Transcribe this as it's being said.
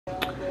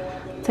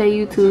Tell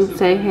YouTube,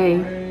 say hey.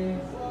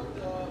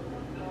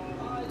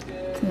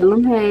 Tell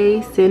them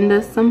hey, send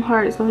us some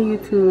hearts on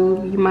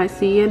YouTube. You might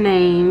see your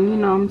name, you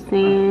know what I'm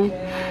saying?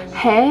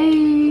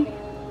 Hey.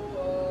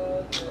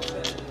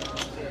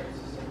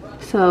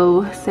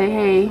 So say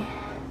hey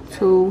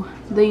to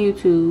the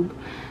YouTube.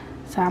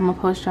 So I'm gonna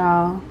post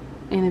y'all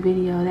in a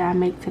video that I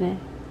make today.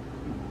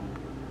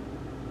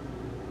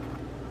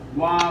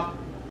 Wow.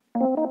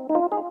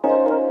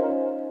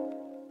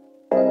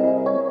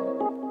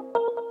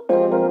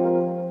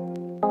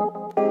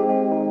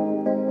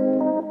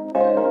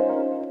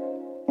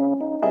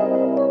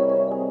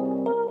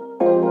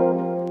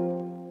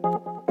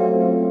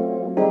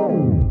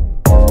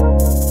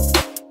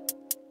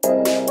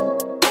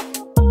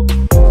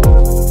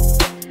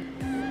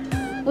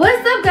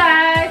 What's up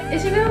guys,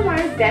 it's your girl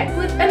Amari back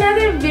with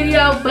another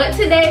video, but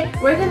today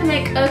we're gonna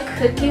make a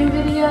cooking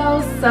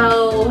video.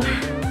 So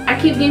I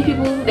keep getting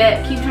people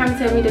that keep trying to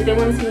tell me that they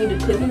want to see me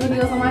do cooking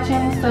videos on my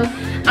channel, so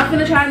I'm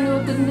gonna try to do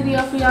a cooking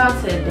video for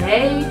y'all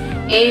today.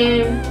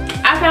 And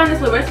I found this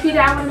little recipe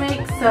that I want to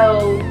make.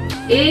 So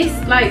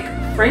it's like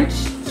French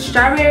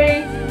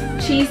strawberry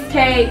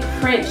cheesecake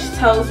French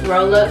toast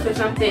roll-ups or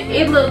something.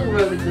 It looked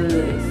really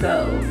good,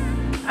 so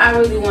I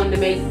really wanted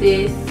to make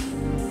this.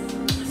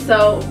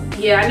 So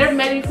yeah, I never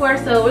made it before,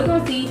 so we're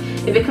gonna see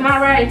if it come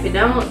out right. If it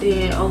don't,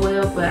 then oh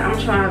well, but I'm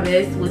trying my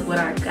best with what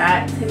I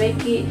got to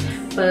make it.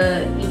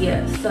 But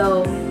yeah,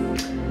 so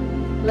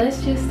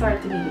let's just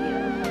start the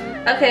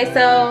video. Okay,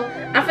 so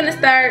I'm gonna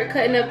start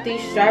cutting up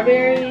these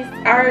strawberries.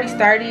 I already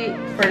started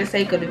for the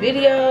sake of the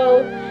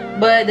video,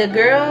 but the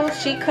girl,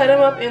 she cut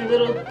them up in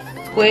little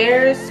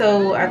squares,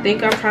 so I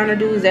think I'm trying to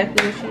do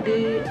exactly what she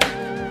did.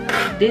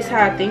 This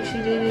how I think she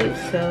did it,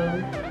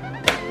 so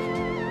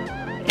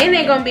it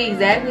ain't gonna be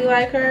exactly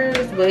like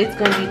hers, but it's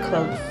gonna be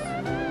close.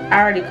 I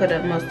already cut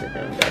up most of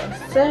them though.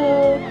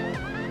 So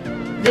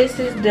this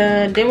is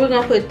done. Then we're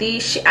gonna put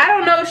these. I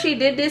don't know if she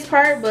did this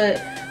part,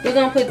 but we're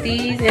gonna put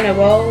these in a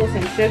bowl with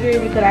some sugar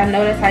because I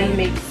know that's how you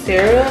make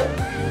syrup.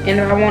 And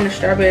I want a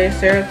strawberry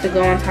syrup to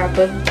go on top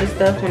of the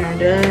stuff when I'm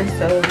done.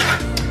 So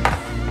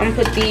I'm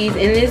gonna put these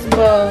in this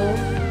bowl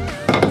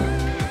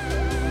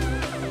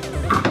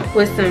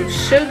with some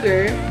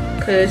sugar,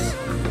 because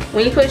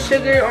when you put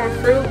sugar on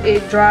fruit,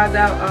 it dries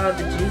out all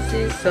the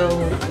juices. So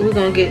we're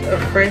gonna get a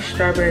fresh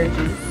strawberry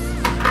juice.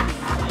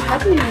 How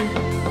do you?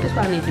 This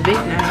probably needs a big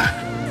knife.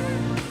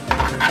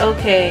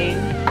 Okay.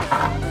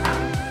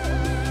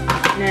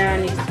 Now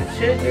I need some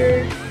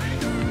sugar.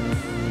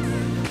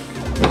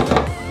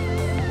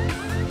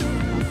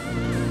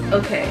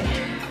 Okay.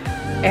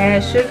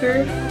 Add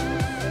sugar.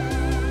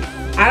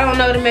 I don't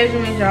know the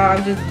measurements, y'all.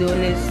 I'm just doing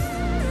this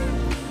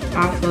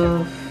off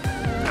of,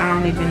 I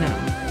don't even know.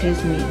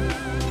 Just me.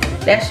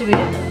 That should be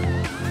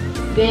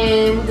enough.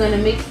 Then we're gonna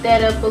mix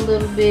that up a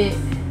little bit.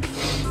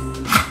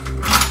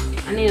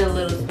 I need a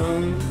little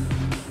spoon.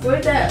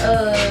 Where's that,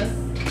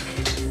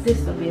 this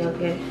will be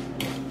okay.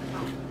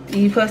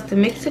 You're supposed to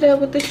mix it up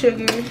with the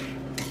sugar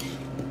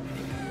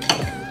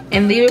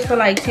and leave it for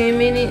like 10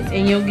 minutes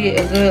and you'll get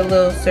a good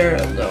little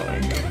syrup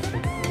going.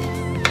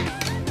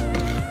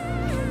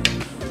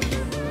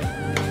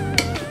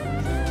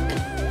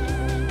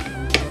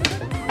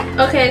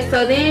 Okay,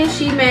 so then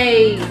she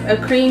made a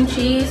cream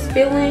cheese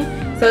filling.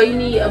 So you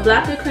need a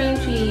block of cream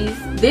cheese.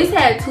 This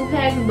had 2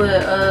 packs,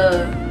 but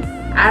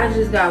I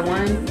just got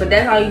 1. But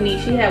that's all you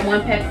need. She had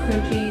 1 pack of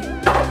cream cheese.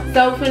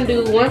 So we're gonna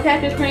do 1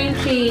 pack of cream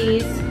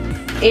cheese,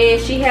 and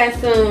she had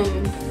some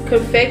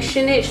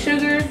confectionate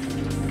sugar.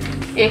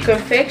 And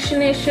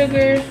confectionate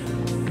sugar,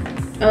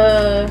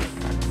 I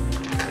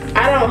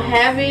don't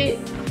have it,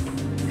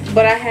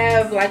 but I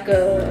have like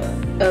I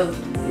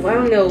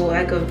don't know,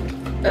 like a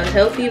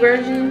healthy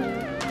version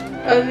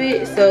of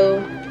it,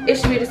 so it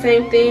should be the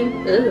same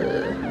thing.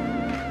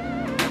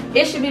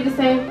 It should be the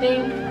same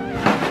thing.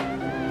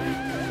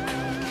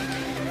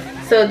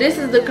 So this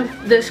is the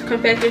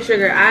confectionate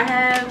sugar I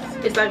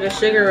have. It's like a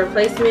sugar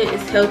replacement.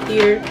 It's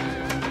healthier.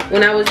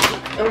 When I was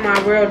on my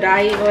real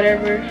diet or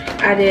whatever,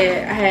 I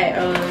had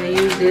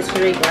used this to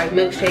make like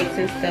milkshakes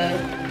and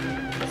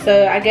stuff.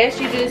 So I guess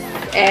you just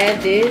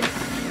add this.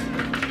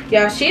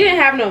 Y'all, she didn't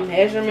have no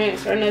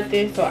measurements or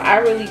nothing, so I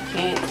really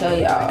can't tell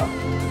y'all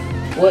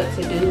what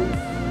to do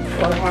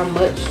or how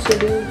much to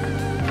do.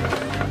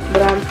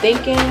 But I'm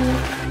thinking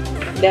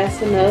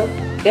that's enough.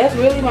 That's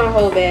really my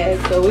whole bag,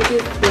 so we're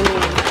just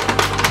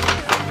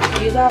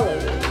gonna use all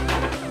of it.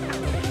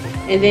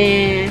 And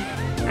then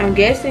I'm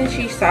guessing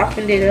she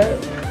softened it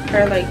up,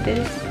 her like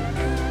this.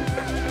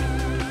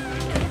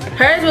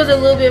 Hers was a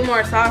little bit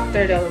more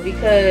softer though,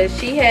 because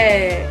she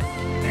had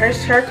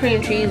her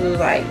cream cheese was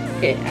like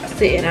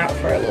sitting out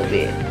for a little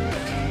bit.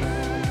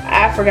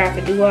 I forgot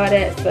to do all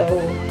that, so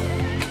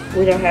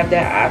we don't have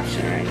that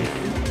option right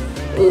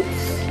now.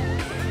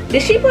 Oops.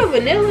 Did she put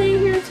vanilla in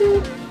here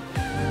too?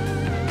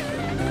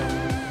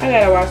 I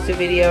gotta watch the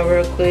video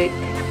real quick,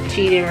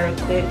 cheating real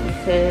quick,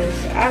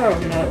 because I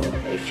don't know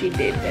if she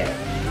did that.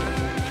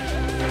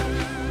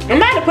 I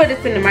might have put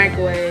this in the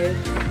microwave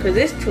because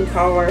it's too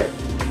hard.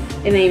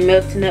 It ain't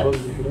melting up.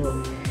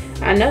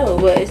 I know,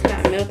 but it's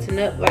not melting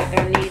up like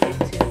I need it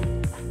to.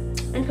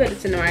 I'm put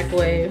it in the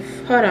microwave.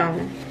 Hold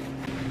on.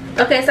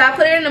 Okay, so I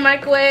put it in the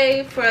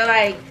microwave for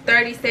like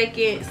 30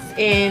 seconds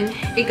and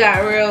it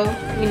got real,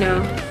 you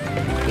know,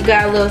 it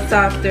got a little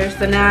softer.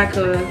 So now I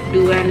can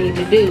do what I need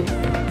to do.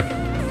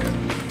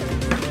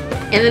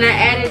 And then I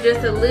added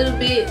just a little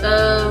bit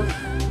of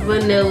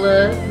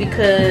vanilla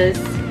because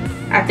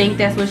I think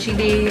that's what she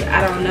did.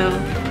 I don't know.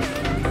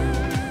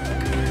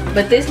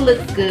 But this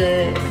looks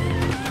good.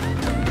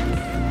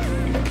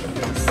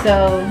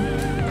 So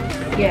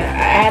yeah,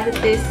 I added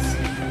this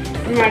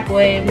in the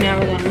microwave. Now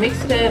we're gonna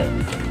mix it up.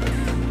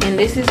 And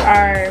this is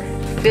our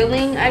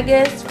filling, I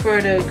guess,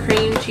 for the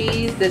cream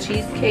cheese, the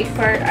cheesecake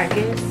part, I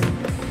guess.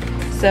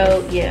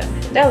 So yeah,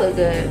 that look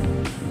good.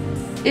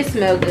 It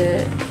smell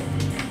good.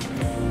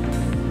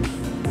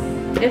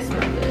 It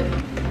smell good.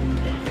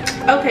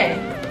 Okay,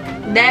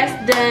 that's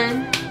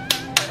done.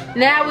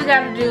 Now we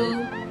gotta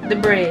do the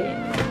bread.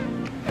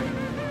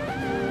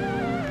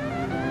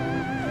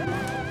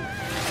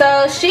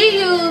 So she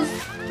used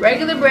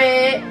regular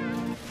bread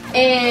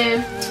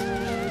and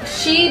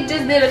she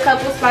just did a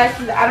couple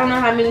slices. I don't know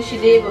how many she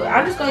did, but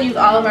I'm just gonna use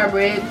all of our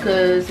bread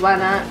because why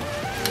not?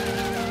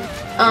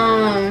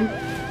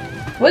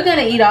 We're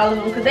gonna eat all of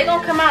them because they're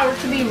gonna come out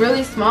to be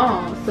really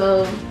small.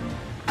 So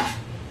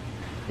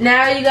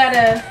now you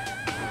gotta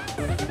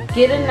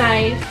get a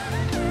knife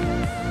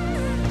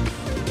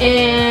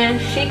and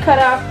she cut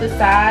off the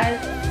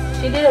sides.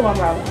 She did it one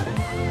by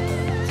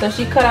one. So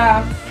she cut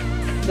off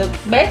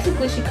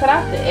basically she cut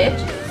off the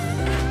edges.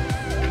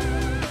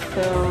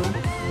 So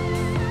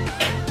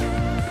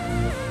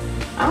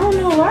I don't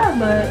know why,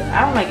 but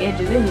I don't like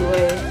edges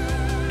anyway.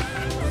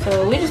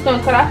 So we're just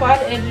gonna cut off all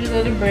the edges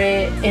of the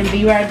bread and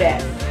be right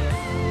back.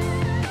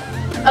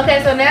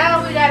 Okay, so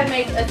now we gotta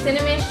make a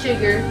cinnamon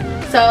sugar.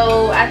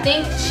 So I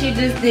think she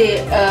just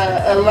did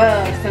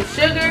some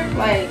sugar,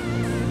 like,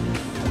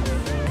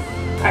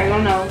 I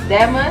don't know,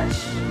 that much?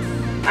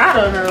 I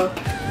don't know.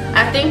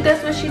 I think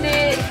that's what she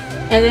did.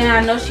 And then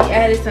I know she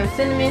added some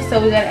cinnamon,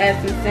 so we gotta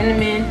add some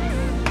cinnamon.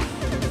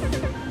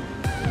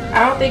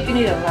 I don't think you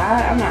need a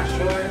lot, I'm not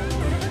sure.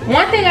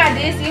 One thing I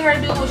did see her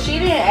do was she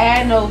didn't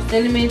add no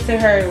cinnamon to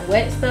her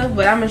wet stuff,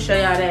 but I'm gonna show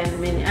y'all that in a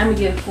minute. I'm gonna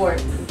get a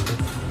fork.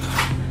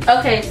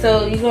 Okay,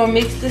 so you're gonna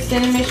mix the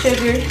cinnamon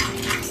sugar.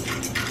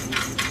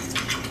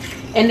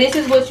 And this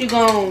is what you're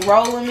gonna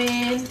roll them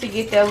in to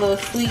get that little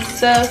sweet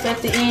stuff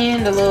at the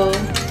end, the little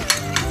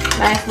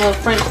nice little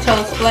French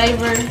toast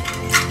flavor.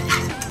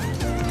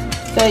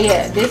 So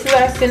yeah, this is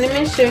our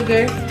cinnamon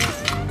sugar.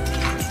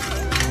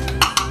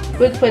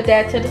 We can put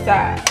that to the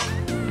side.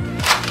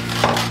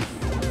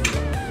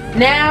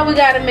 Now we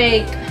gotta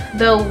make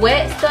the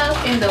wet stuff.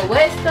 And the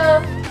wet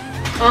stuff,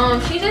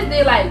 she just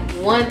did like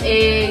 1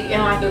 egg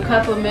and like a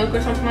cup of milk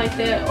or something like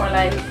that, or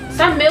like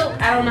some milk.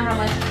 I don't know how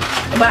much,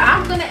 but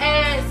I'm gonna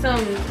add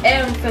some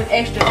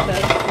extra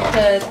stuff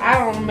because I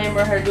don't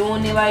remember her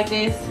doing it like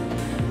this.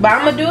 But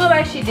I'm gonna do it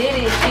like she did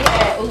it.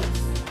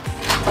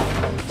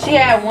 She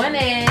had 1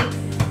 egg.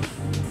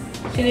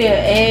 She did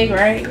an egg,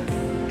 right?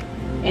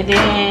 And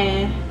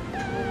then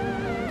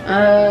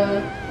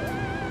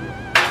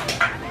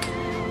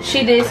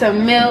she did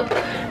some milk.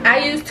 I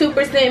use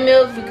 2%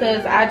 milk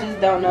because I just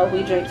don't know if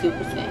we drink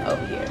 2%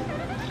 over here.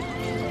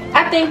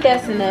 I think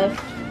that's enough.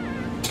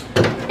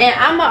 And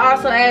I'm gonna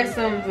also add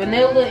some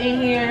vanilla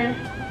in here.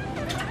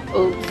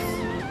 Oops.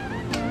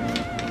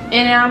 And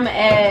then I'm gonna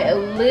add a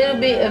little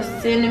bit of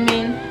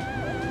cinnamon.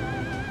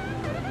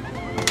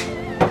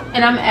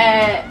 And I'm gonna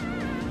add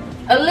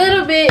a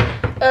little bit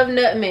of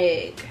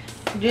nutmeg.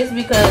 Just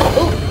because,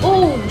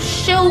 ooh,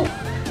 shoot.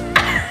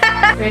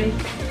 Ready?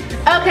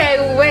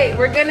 Okay, wait,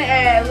 we're gonna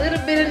add a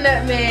little bit of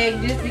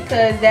nutmeg just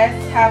because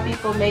that's how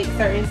people make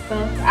certain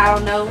stuff. I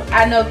don't know.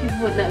 I know people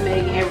put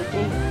nutmeg in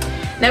everything.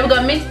 Now we're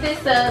gonna mix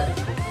this up.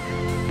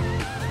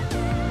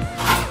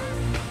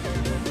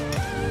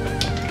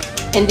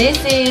 And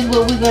this is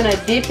what we're gonna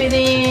dip it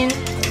in.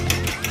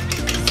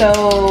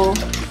 So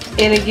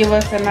it'll give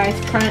us a nice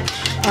crunch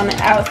on the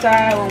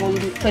outside when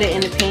we put it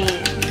in the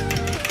pan.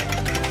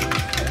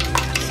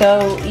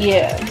 So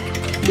yeah,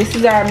 this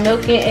is our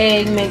milk and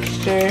egg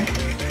mixture.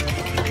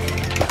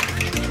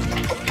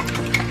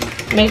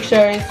 Make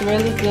sure it's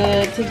really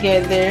good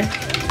together.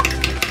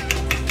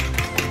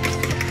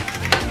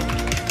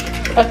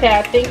 Okay,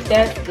 I think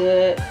that's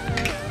good.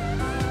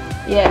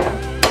 Yeah.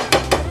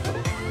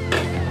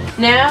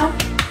 Now,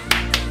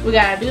 we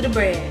gotta do the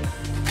bread.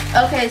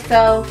 Okay,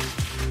 so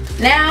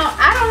now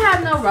I don't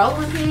have no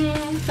rolling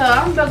pin, so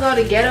I'm gonna go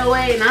to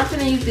Getaway and I'm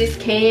gonna use this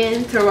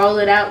can to roll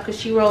it out because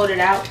she rolled it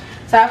out.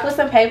 So I put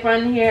some paper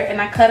in here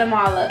and I cut them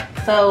all up.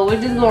 So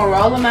we're just gonna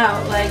roll them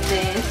out like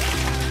this.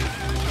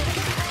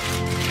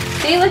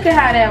 See, look at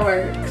how that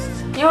works.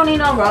 You don't need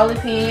no rolling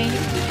pin.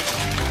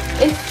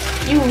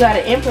 You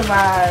gotta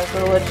improvise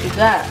with what you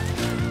got.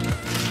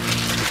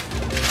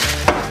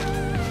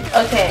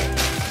 Okay.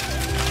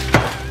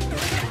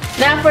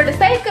 Now for the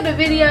sake of the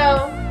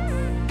video,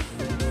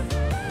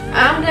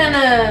 I'm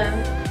gonna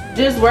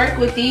just work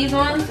with these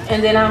ones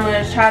and then I'm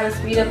gonna try to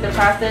speed up the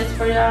process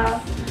for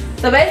y'all.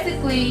 So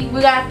basically,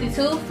 we got the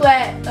 2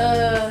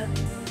 flat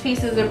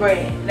pieces of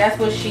bread. That's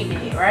what she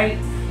did, right?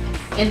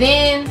 And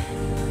then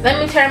let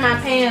me turn my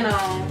pan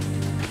on.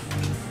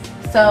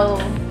 So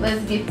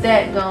let's get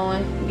that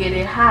going, get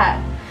it hot.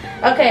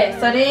 Okay,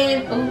 so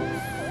then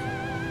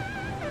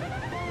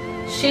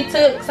she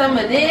took some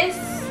of this,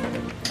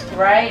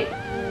 right?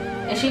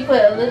 And she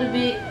put a little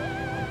bit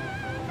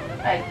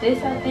like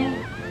this, I think.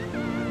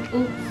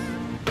 Oops.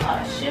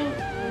 Oh shoot.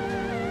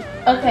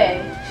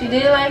 Okay, she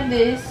did it like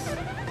this.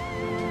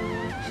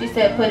 She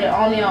said put it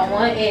only on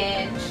one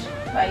edge,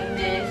 like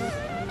this.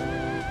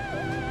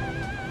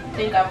 I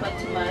think I put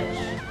too much.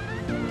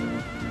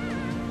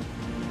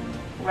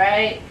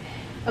 Right?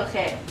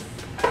 Okay.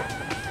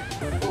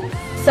 Oops.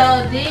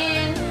 So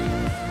then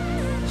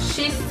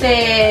she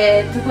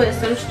said to put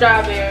some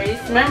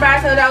strawberries. Remember I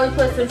told y'all we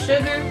put some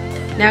sugar?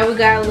 Now we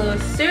got a little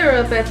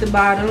syrup at the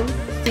bottom.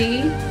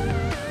 See?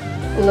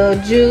 A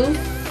little juice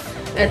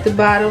at the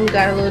bottom.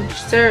 Got a little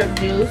syrup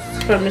juice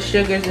from the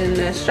sugars and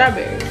the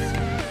strawberries.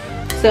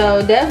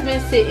 So that's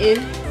been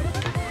sitting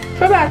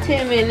for about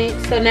 10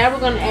 minutes. So now we're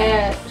gonna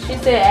add, she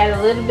said add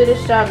a little bit of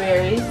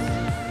strawberries.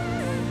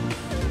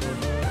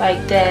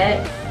 Like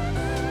that.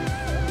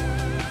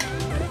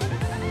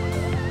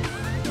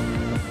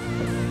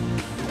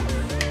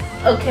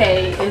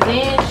 Okay, and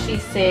then she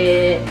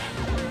said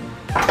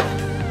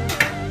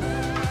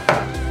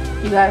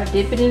you gotta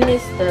dip it in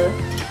this stuff.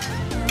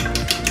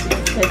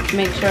 Let's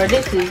make sure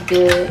this is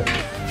good.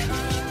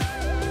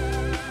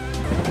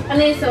 I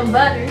need some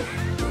butter.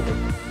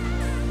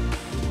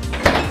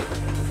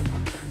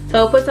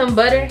 So put some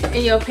butter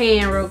in your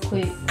pan real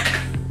quick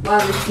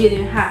while it's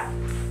getting hot.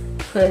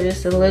 Put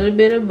just a little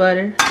bit of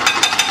butter.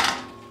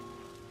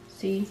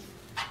 See?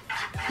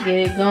 Get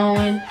it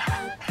going.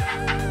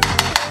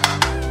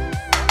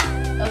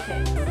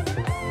 Okay.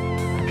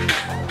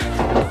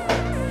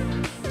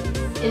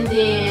 And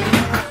then,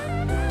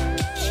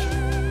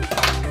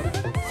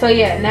 so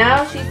yeah,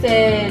 now she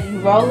said you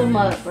roll them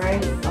up,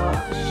 right?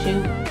 Oh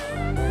shoot. I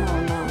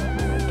don't know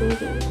how to do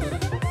this.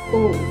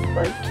 Ooh,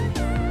 break it.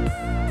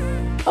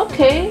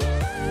 Okay,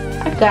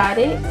 I got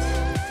it.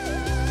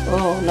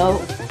 Oh no.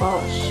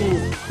 Oh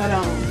shoot, hold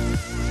on.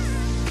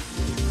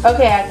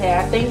 Okay,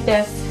 I think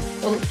that's,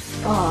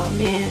 oops, oh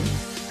man.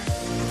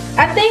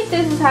 I think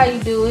this is how you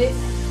do it.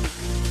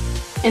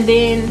 And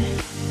then,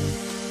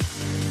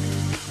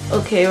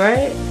 okay,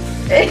 right?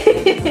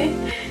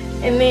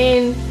 And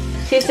then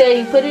she said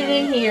you put it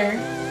in here,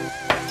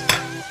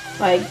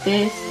 like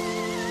this.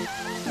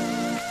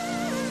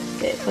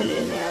 Okay, put it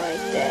in there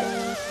like that.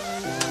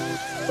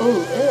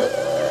 Ooh,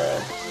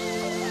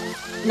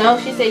 no,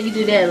 she said you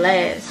do that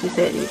last. She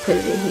said you put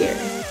it in here.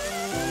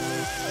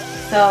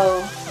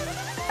 So,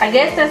 I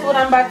guess that's what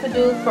I'm about to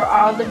do for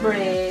all the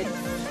bread.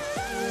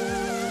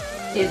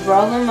 Is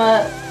roll them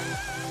up,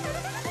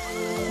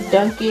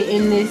 dunk it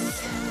in this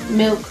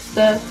milk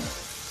stuff,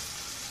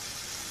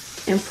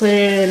 and put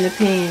it in the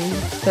pan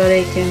so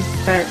they can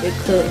start to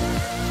cook.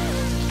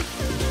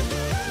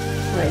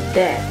 Like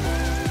that.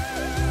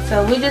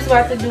 So, we just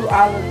about to do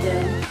all of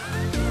them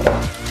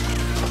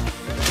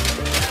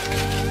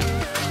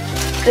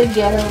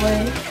together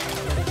way.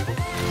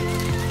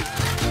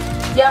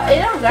 Y'all, it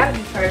don't gotta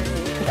be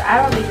perfect because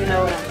I don't even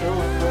know what I'm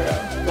doing for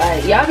real.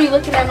 Like, y'all be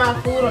looking at my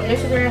food on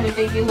Instagram and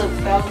think it looks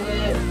so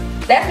good.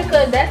 That's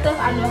because that stuff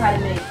I know how to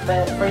make.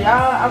 But for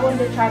y'all, I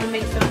wanted to try to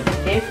make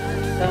something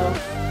different. So,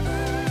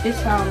 this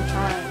is how I'm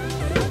trying.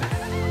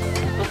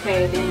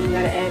 Okay, then you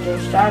gotta add your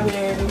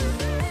strawberries.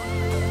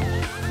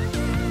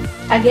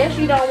 I guess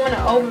you don't want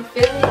to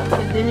overfill it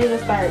because then it'll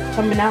start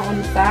coming out on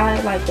the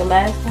side like the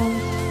last one.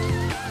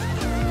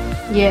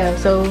 Yeah,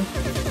 so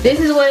this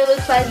is what it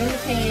looks like in the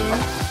pan.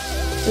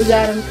 We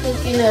got them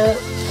cooking up.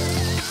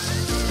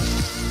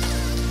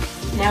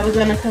 Now we're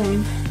gonna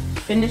come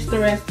finish the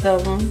rest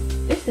of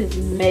them. This is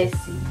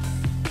messy.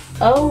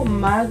 Oh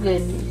my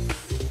goodness.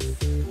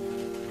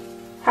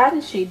 How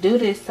did she do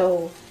this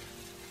so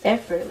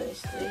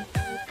effortlessly?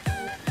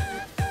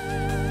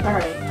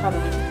 Alright, hold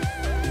on.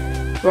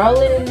 Roll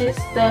it in this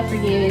stuff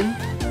again.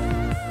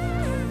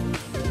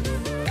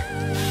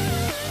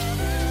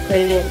 Put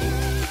it in.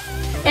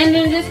 And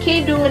then just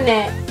keep doing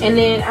that. And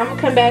then I'm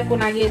gonna come back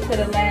when I get to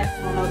the last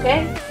one,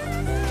 okay?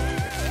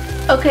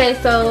 Okay,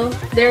 so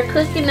they're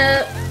cooking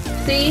up.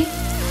 See?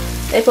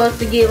 They're supposed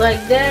to get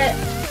like that.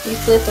 You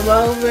flip them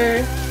over.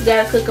 You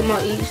gotta cook them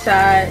on each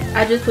side.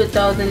 I just put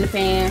those in the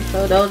pan,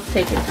 so those are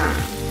taking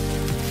time.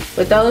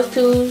 But those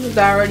two is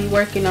already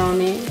working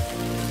on it.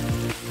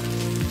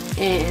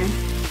 And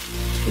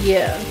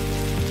yeah.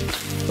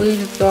 We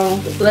just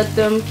gonna let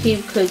them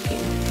keep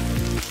cooking.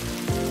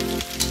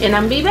 And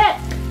I'm be back.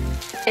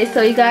 Okay,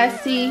 so you guys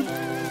see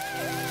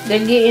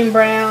they're getting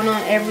brown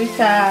on every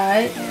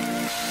side.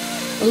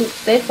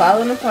 Oops, they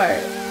falling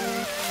apart.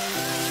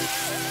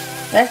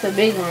 That's a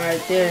big one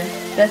right there.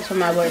 That's for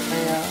my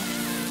boyfriend,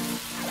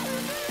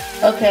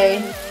 y'all.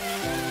 Okay.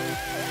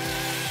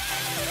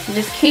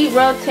 Just keep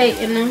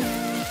rotating them.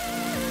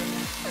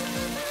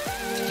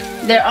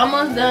 They're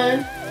almost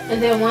done. And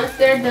then once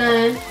they're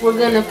done, we're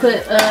gonna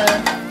put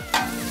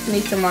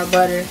Need some more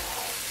butter.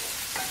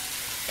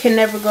 Can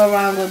never go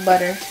wrong with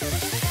butter.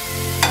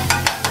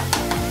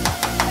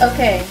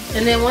 Okay,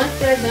 and then once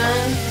they're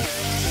done,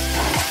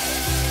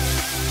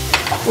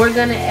 we're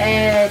gonna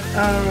add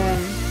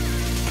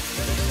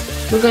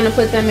we're gonna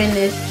put them in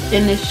this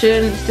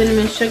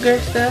cinnamon sugar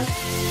stuff.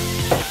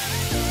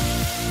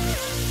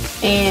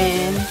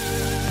 And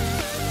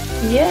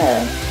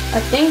yeah,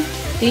 I think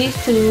these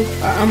two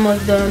are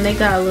almost done. They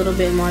got a little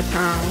bit more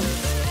time.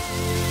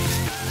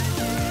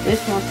 This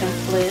one can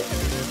flip.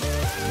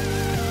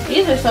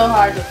 These are so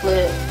hard to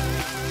flip.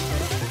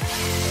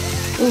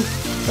 Ooh,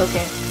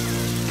 okay.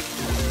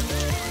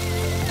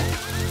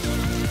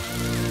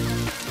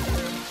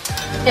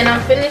 And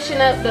I'm finishing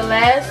up the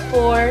last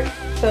 4,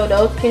 so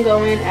those can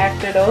go in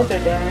after those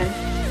are done.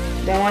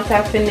 Then once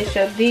I finish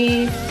up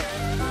these,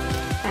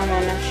 I'm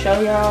gonna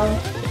show y'all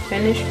the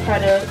finished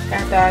product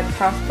after I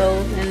toss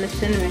those in the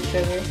cinnamon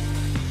sugar.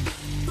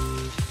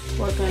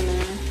 We're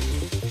gonna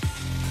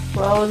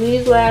roll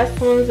these last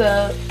ones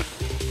up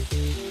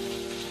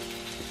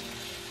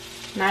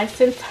nice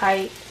and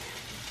tight,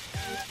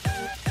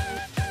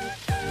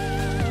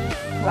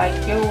 like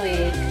your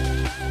wig.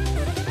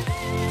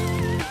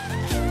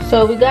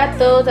 So we got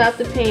those out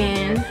the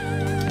pan.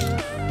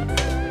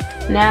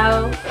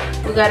 Now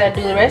we gotta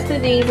do the rest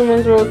of these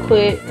ones real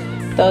quick.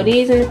 Throw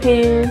these in the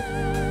pan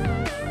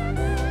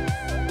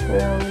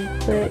really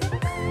quick.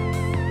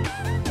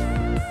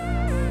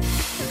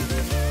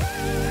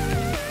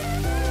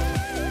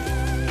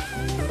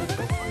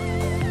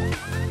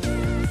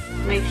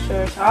 Make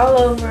sure it's all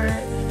over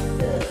it.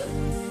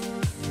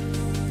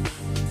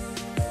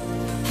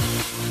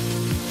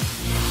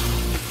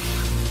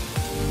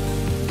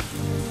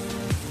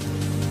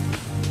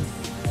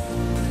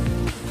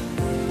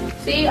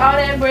 See all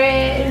that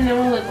bread? It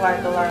don't look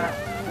like a lot.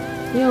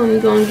 You only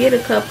gonna get a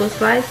couple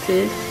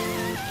slices.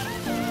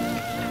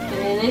 And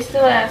then this the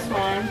last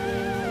one.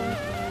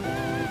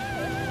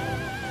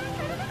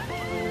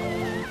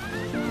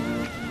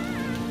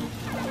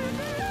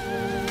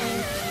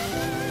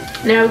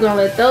 Now we're gonna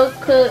let those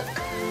cook.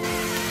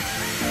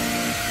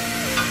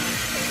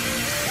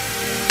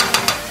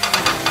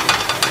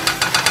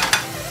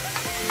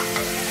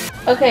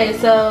 Okay,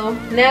 so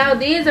now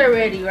these are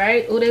ready,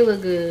 right? Oh, they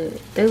look good.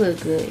 They look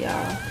good,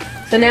 y'all.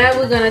 So now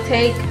we're gonna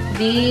take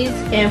these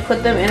and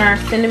put them in our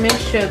cinnamon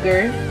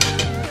sugar.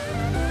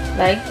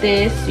 Like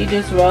this. You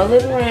just roll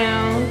it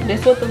around. This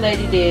is what the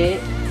lady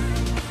did.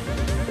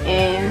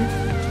 And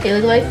it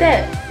look like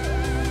that.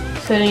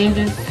 So then you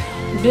just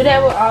do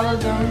that with all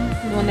of them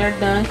when they're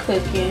done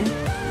cooking.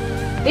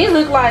 These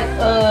look like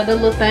the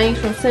little things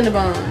from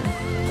Cinnabon.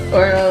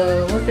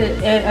 Or what's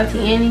it? Auntie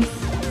Annie's.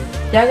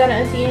 Y'all got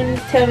an Auntie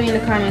Annie's? Tell me in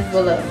the comments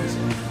below.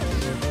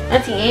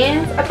 Auntie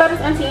Anne's? I thought it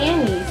was Auntie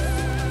Annie's.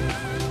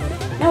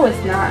 No,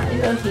 it's not.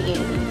 It's Auntie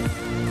Annie's.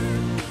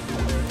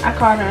 I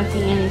called her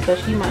Auntie Annie, so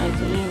she my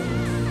Auntie Annie.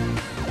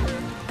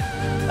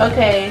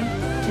 Okay,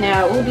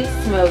 now, ooh, these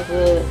smell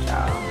good,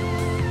 y'all.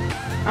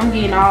 I'm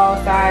getting all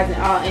sides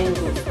and all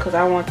angles because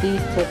I want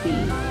these to be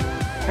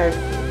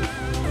perfect.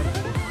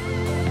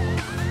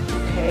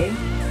 Okay.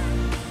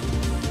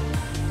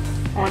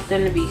 I want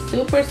them to be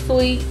super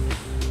sweet.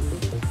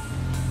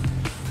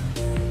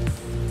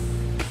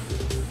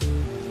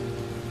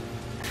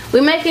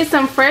 We're making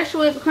some fresh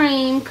whipped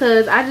cream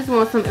because I just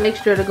want some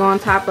extra to go on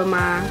top of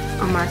my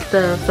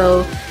stuff.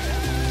 So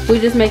we're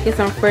just making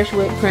some fresh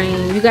whipped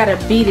cream. You gotta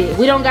beat it.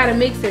 We don't got a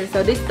mixer,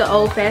 so this is the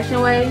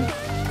old-fashioned way.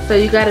 So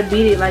you gotta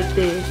beat it like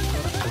this,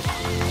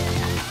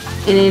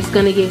 and it's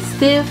gonna get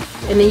stiff,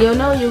 and then you'll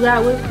know you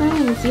got whipped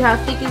cream. See how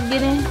thick it's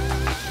getting?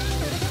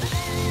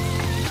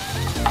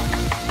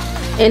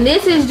 And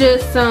this is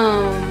just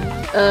some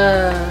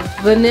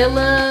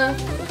vanilla,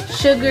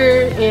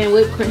 sugar, and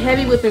whipped cream,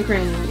 heavy whipping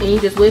cream, and you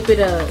just whip it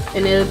up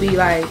and it'll be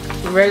like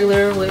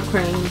regular whipped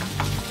cream.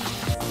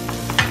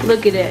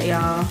 Look at that,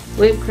 y'all.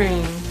 Whipped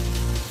cream.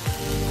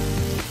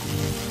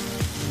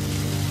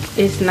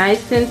 It's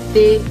nice and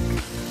thick.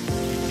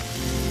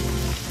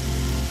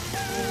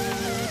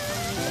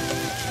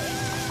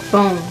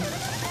 Boom.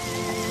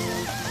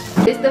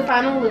 This is the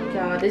final look,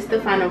 y'all. This is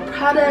the final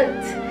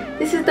product.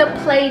 This is the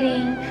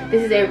plating.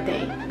 This is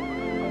everything.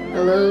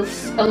 A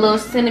little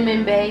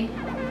cinnamon bay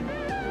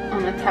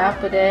on the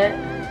top of that,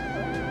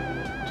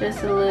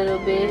 just a little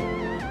bit.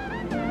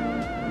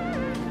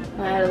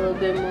 I'll add a little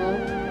bit more,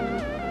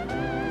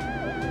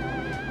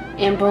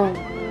 and boom,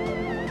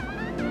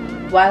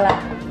 voila.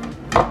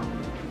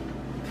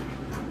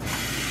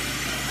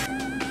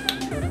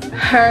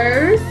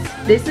 Hers,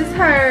 this is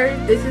hers.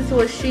 This is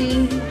what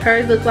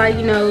hers looks like,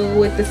 you know,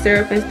 with the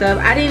syrup and stuff.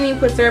 I didn't even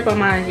put syrup on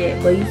mine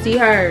yet, but you see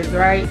hers,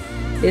 right?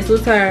 This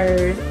was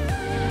hers,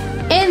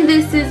 and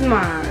this is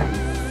mine.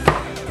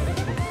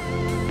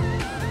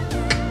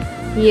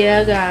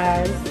 Yeah,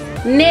 guys,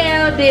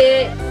 nailed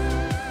it.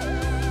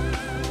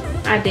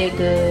 I did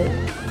good,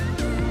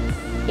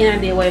 and I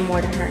did way more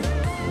than her,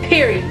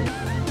 period.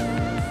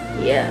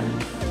 Yeah.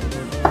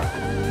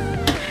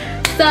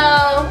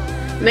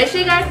 So make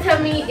sure you guys tell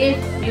me if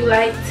you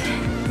liked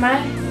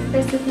my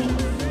recipe.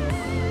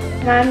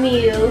 my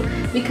meal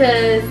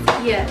because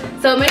yeah.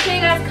 So make sure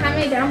you guys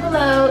comment down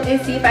below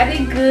and see if I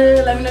did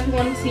good. Let me know if you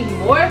want to see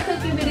more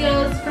cooking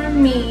videos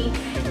from me.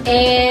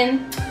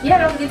 And yeah,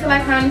 don't forget to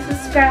like, comment,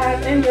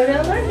 subscribe, and enjoy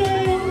the Allure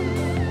game.